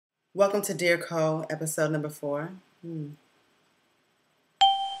Welcome to Dear Co, episode number 4.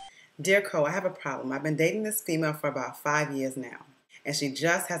 Dear Co, I have a problem. I've been dating this female for about 5 years now, and she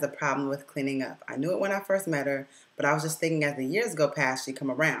just has a problem with cleaning up. I knew it when I first met her, but I was just thinking as the years go past, she'd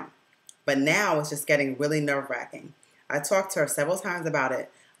come around. But now it's just getting really nerve-wracking. I talked to her several times about it,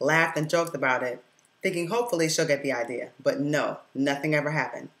 laughed and joked about it, thinking hopefully she'll get the idea. But no, nothing ever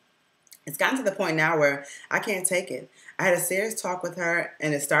happened. It's gotten to the point now where I can't take it. I had a serious talk with her,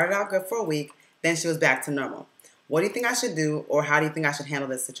 and it started out good for a week, then she was back to normal. What do you think I should do, or how do you think I should handle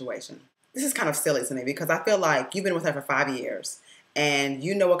this situation? This is kind of silly to me because I feel like you've been with her for 5 years, and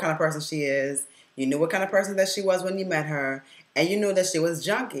you know what kind of person she is, you knew what kind of person that she was when you met her, and you knew that she was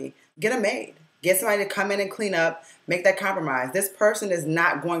junky. Get a maid. Get somebody to come in and clean up, make that compromise. This person is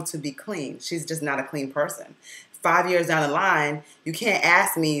not going to be clean. She's just not a clean person. 5 years down the line, you can't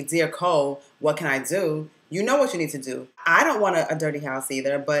ask me, Dear Cole, what can I do? You know what you need to do. I don't want a dirty house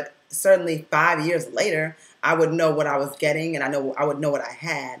either, but certainly 5 years later, I would know what I was getting, and I would know what I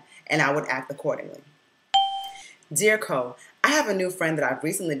had, and I would act accordingly. Dear Cole, I have a new friend that I've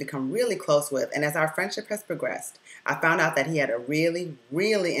recently become really close with, and as our friendship has progressed, I found out that he had a really,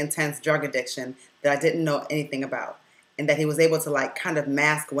 really intense drug addiction that I didn't know anything about, and that he was able to kind of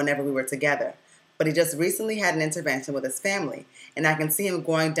mask whenever we were together. But he just recently had an intervention with his family, and I can see him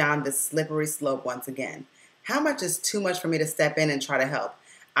going down this slippery slope once again. How much is too much for me to step in and try to help?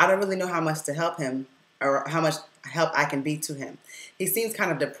 I don't really know how much to help him or how much help I can be to him. He seems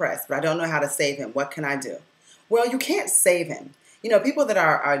kind of depressed, but I don't know how to save him. What can I do? Well, you can't save him. You know, people that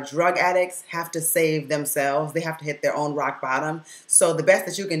are drug addicts have to save themselves. They have to hit their own rock bottom. So the best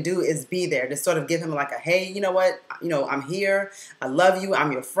that you can do is be there to sort of give him like a, hey, you know what? You know, I'm here. I love you.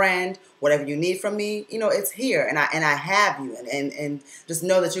 I'm your friend. Whatever you need from me, you know, it's here. And I have you. And just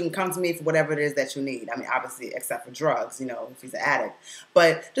know that you can come to me for whatever it is that you need. I mean, obviously, except for drugs, you know, if he's an addict.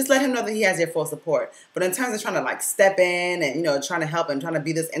 But just let him know that he has your full support. But in terms of trying to step in and, you know, trying to help and trying to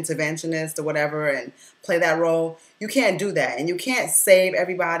be this interventionist or whatever and play that role, you can't do that. And you can't save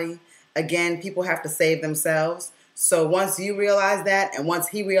everybody. Again, people have to save themselves. So once you realize that, and once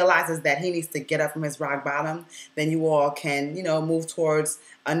he realizes that he needs to get up from his rock bottom, then you all can, you know, move towards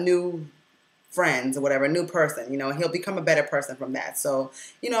a new friends or whatever, a new person, you know, he'll become a better person from that. So,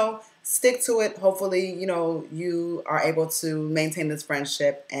 you know, stick to it. Hopefully, you know, you are able to maintain this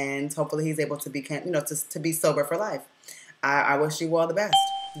friendship, and hopefully he's able to be, you know, to be sober for life. I wish you all the best.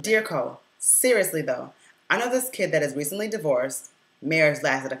 Dear Cole, seriously though, I know this kid that is recently divorced, marriage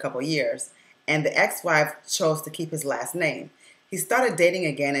lasted a couple years, and the ex-wife chose to keep his last name. He started dating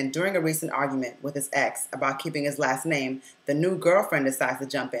again, and during a recent argument with his ex about keeping his last name, the new girlfriend decides to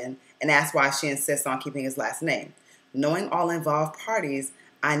jump in and ask why she insists on keeping his last name. Knowing all involved parties,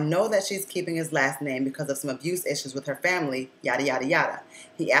 I know that she's keeping his last name because of some abuse issues with her family, yada, yada, yada.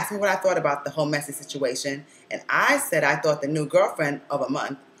 He asked me what I thought about the whole messy situation, and I said I thought the new girlfriend of a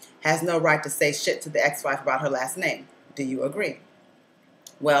month has no right to say shit to the ex-wife about her last name. Do you agree?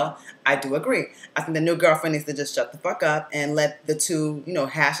 Well, I do agree. I think the new girlfriend needs to just shut the fuck up and let the two, you know,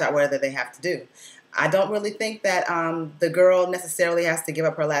 hash out whatever they have to do. I don't really think that the girl necessarily has to give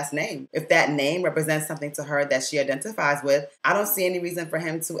up her last name. If that name represents something to her that she identifies with, I don't see any reason for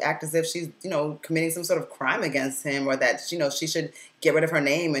him to act as if she's, you know, committing some sort of crime against him, or that, you know, she should get rid of her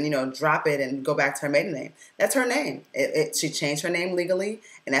name and, you know, drop it and go back to her maiden name. That's her name. She changed her name legally,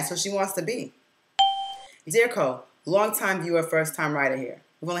 and that's what she wants to be. Dear Cole, long-time viewer, first-time writer here.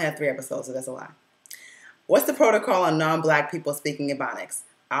 We've only had 3 episodes, so that's a lie. What's the protocol on non-black people speaking Ebonics?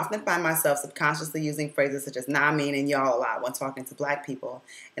 I often find myself subconsciously using phrases such as nah, I mean, and y'all a lot when talking to black people,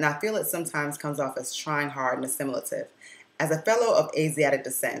 and I feel it sometimes comes off as trying hard and assimilative. As a fellow of Asiatic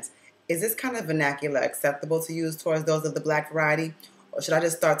descent, is this kind of vernacular acceptable to use towards those of the black variety, or should I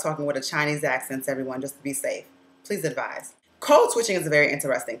just start talking with a Chinese accent to everyone just to be safe? Please advise. Code switching is a very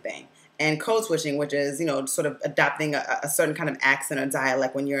interesting thing. And code switching, which is, you know, sort of adopting a certain kind of accent or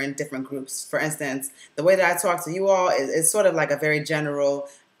dialect when you're in different groups. For instance, the way that I talk to you all is sort of like a very general,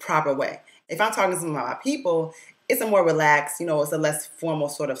 proper way. If I'm talking to some of my people, it's a more relaxed, you know, it's a less formal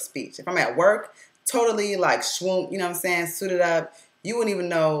sort of speech. If I'm at work, totally like swoop, you know what I'm saying, suited up, you wouldn't even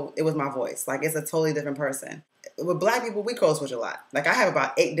know it was my voice. Like, it's a totally different person. With black people, we code switch a lot. Like, I have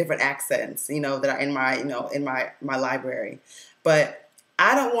about 8 different accents, you know, that are in my, you know, in my library. But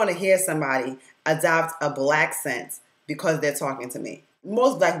I don't want to hear somebody adopt a black accent because they're talking to me.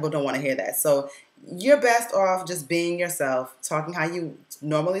 Most black people don't want to hear that. So you're best off just being yourself, talking how you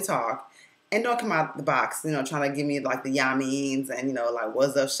normally talk, and don't come out the box, you know, trying to give me like the yamins and, you know, like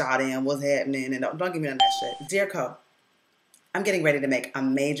what's up, shawty, and what's happening, and don't give me none of that shit. Dear Co, I'm getting ready to make a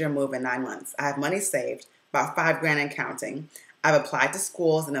major move in 9 months. I have money saved, about $5 grand and counting. I've applied to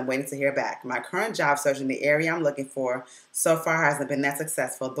schools and I'm waiting to hear back. My current job search in the area I'm looking for so far hasn't been that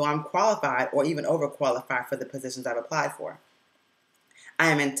successful, though I'm qualified or even overqualified for the positions I've applied for. I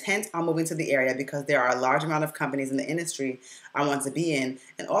am intent on moving to the area because there are a large amount of companies in the industry I want to be in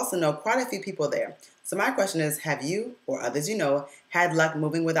and also know quite a few people there. So my question is, have you or others you know had luck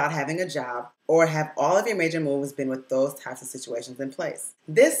moving without having a job, or have all of your major moves been with those types of situations in place?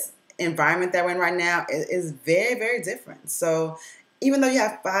 This environment that we're in right now is very, very different. So even though you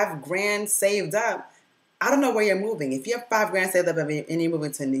have $5,000 saved up, I don't know where you're moving. If you have $5,000 saved up and you're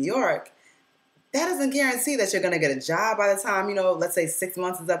moving to New York, that doesn't guarantee that you're going to get a job by the time, let's say 6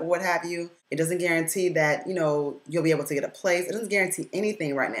 months is up or what have you. It doesn't guarantee that, you'll be able to get a place. It doesn't guarantee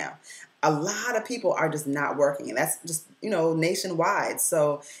anything right now. A lot of people are just not working, and that's just, nationwide.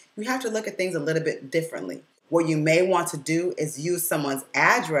 So you have to look at things a little bit differently. What you may want to do is use someone's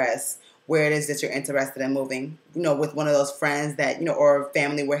address where it is that you're interested in moving, with one of those friends that, or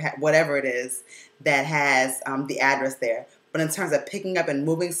family, whatever it is that has the address there. But in terms of picking up and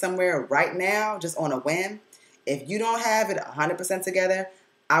moving somewhere right now, just on a whim, if you don't have it 100% together,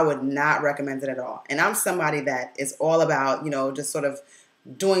 I would not recommend it at all. And I'm somebody that is all about, just sort of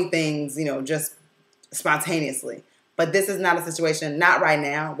doing things, just spontaneously. But this is not a situation, not right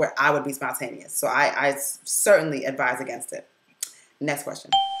now, where I would be spontaneous. So I certainly advise against it. Next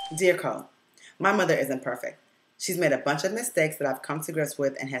question. Dear Co, my mother isn't perfect. She's made a bunch of mistakes that I've come to grips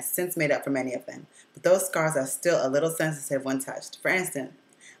with and has since made up for many of them. But those scars are still a little sensitive when touched. For instance,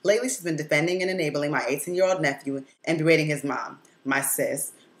 lately she's been defending and enabling my 18-year-old nephew and berating his mom, my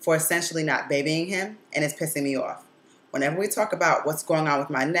sis, for essentially not babying him, and it's pissing me off. Whenever we talk about what's going on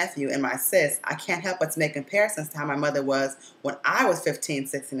with my nephew and my sis, I can't help but to make comparisons to how my mother was when I was 15,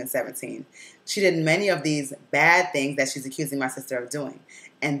 16, and 17. She did many of these bad things that she's accusing my sister of doing,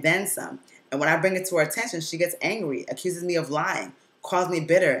 and then some. And when I bring it to her attention, she gets angry, accuses me of lying, calls me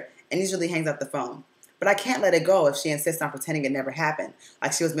bitter, and usually hangs up the phone. But I can't let it go if she insists on pretending it never happened,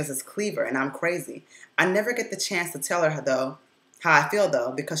 like she was Mrs. Cleaver and I'm crazy. I never get the chance to tell her, though, how I feel,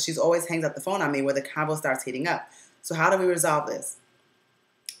 though, because she's always hangs up the phone on me where the convo starts heating up. So how do we resolve this?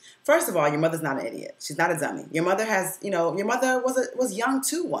 First of all, your mother's not an idiot. She's not a dummy. Your mother has, your mother was young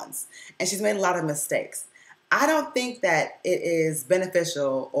too once, and she's made a lot of mistakes. I don't think that it is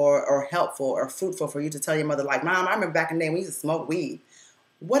beneficial or helpful or fruitful for you to tell your mother, like, Mom, I remember back in the day when we used to smoke weed.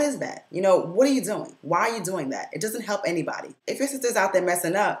 What is that? What are you doing? Why are you doing that? It doesn't help anybody. If your sister's out there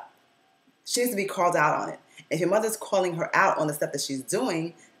messing up, she needs to be called out on it. If your mother's calling her out on the stuff that she's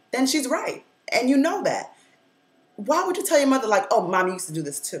doing, then she's right. And you know that. Why would you tell your mother, like, oh, Mom, you used to do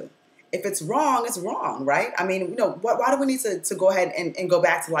this too? If it's wrong, right? I mean, why do we need to go ahead and go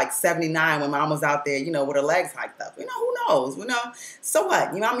back to like 79 when Mom was out there, with her legs hiked up? Who knows? So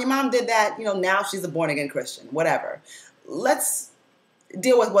what? Your mom did that, now she's a born-again Christian, whatever. Let's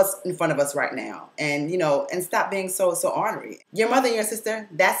deal with what's in front of us right now and, and stop being so ornery. Your mother and your sister,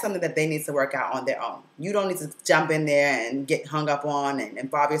 that's something that they need to work out on their own. You don't need to jump in there and get hung up on and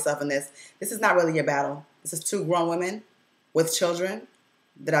involve yourself in this. This is not really your battle. This is two grown women with children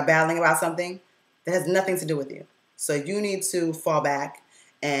that are battling about something that has nothing to do with you. So you need to fall back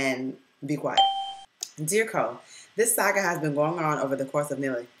and be quiet. Dear Co, this saga has been going on over the course of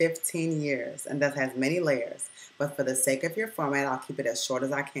nearly 15 years and thus has many layers. But for the sake of your format, I'll keep it as short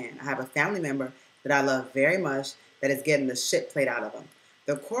as I can. I have a family member that I love very much that is getting the shit played out of him.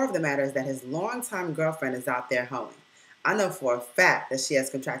 The core of the matter is that his longtime girlfriend is out there hoeing. I know for a fact that she has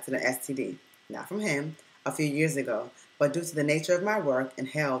contracted an STD, not from him, a few years ago, but due to the nature of my work and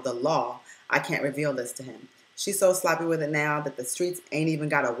hell, the law, I can't reveal this to him. She's so sloppy with it now that the streets ain't even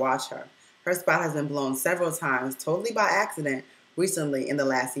got to watch her. Her spot has been blown several times, totally by accident, recently in the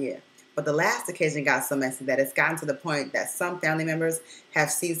last year. But the last occasion got so messy that it's gotten to the point that some family members have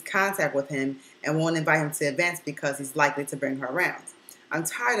ceased contact with him and won't invite him to events because he's likely to bring her around. I'm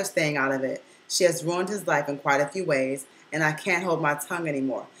tired of staying out of it. She has ruined his life in quite a few ways, and I can't hold my tongue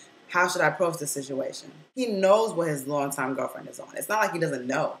anymore. How should I approach this situation? He knows what his longtime girlfriend is on. It's not like he doesn't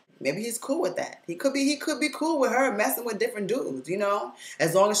know. Maybe he's cool with that. He could be cool with her messing with different dudes,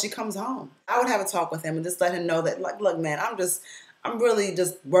 as long as she comes home. I would have a talk with him and just let him know that, like, look, man, I'm really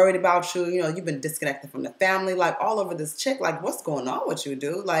just worried about you. You've been disconnected from the family, like all over this chick. Like, what's going on with you,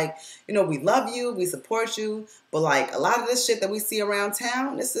 dude? Like, we love you, we support you, but like a lot of this shit that we see around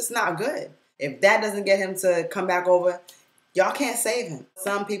town, it's just not good. If that doesn't get him to come back over, y'all can't save him.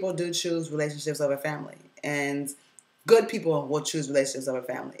 Some people do choose relationships over family, and good people will choose relationships over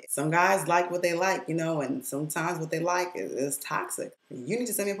family. Some guys like what they like, and sometimes what they like is toxic. You need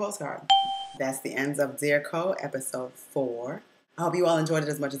to send me a postcard. That's the end of Dear Co, episode 4. I hope you all enjoyed it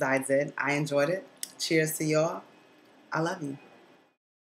as much as I did. I enjoyed it. Cheers to y'all. I love you.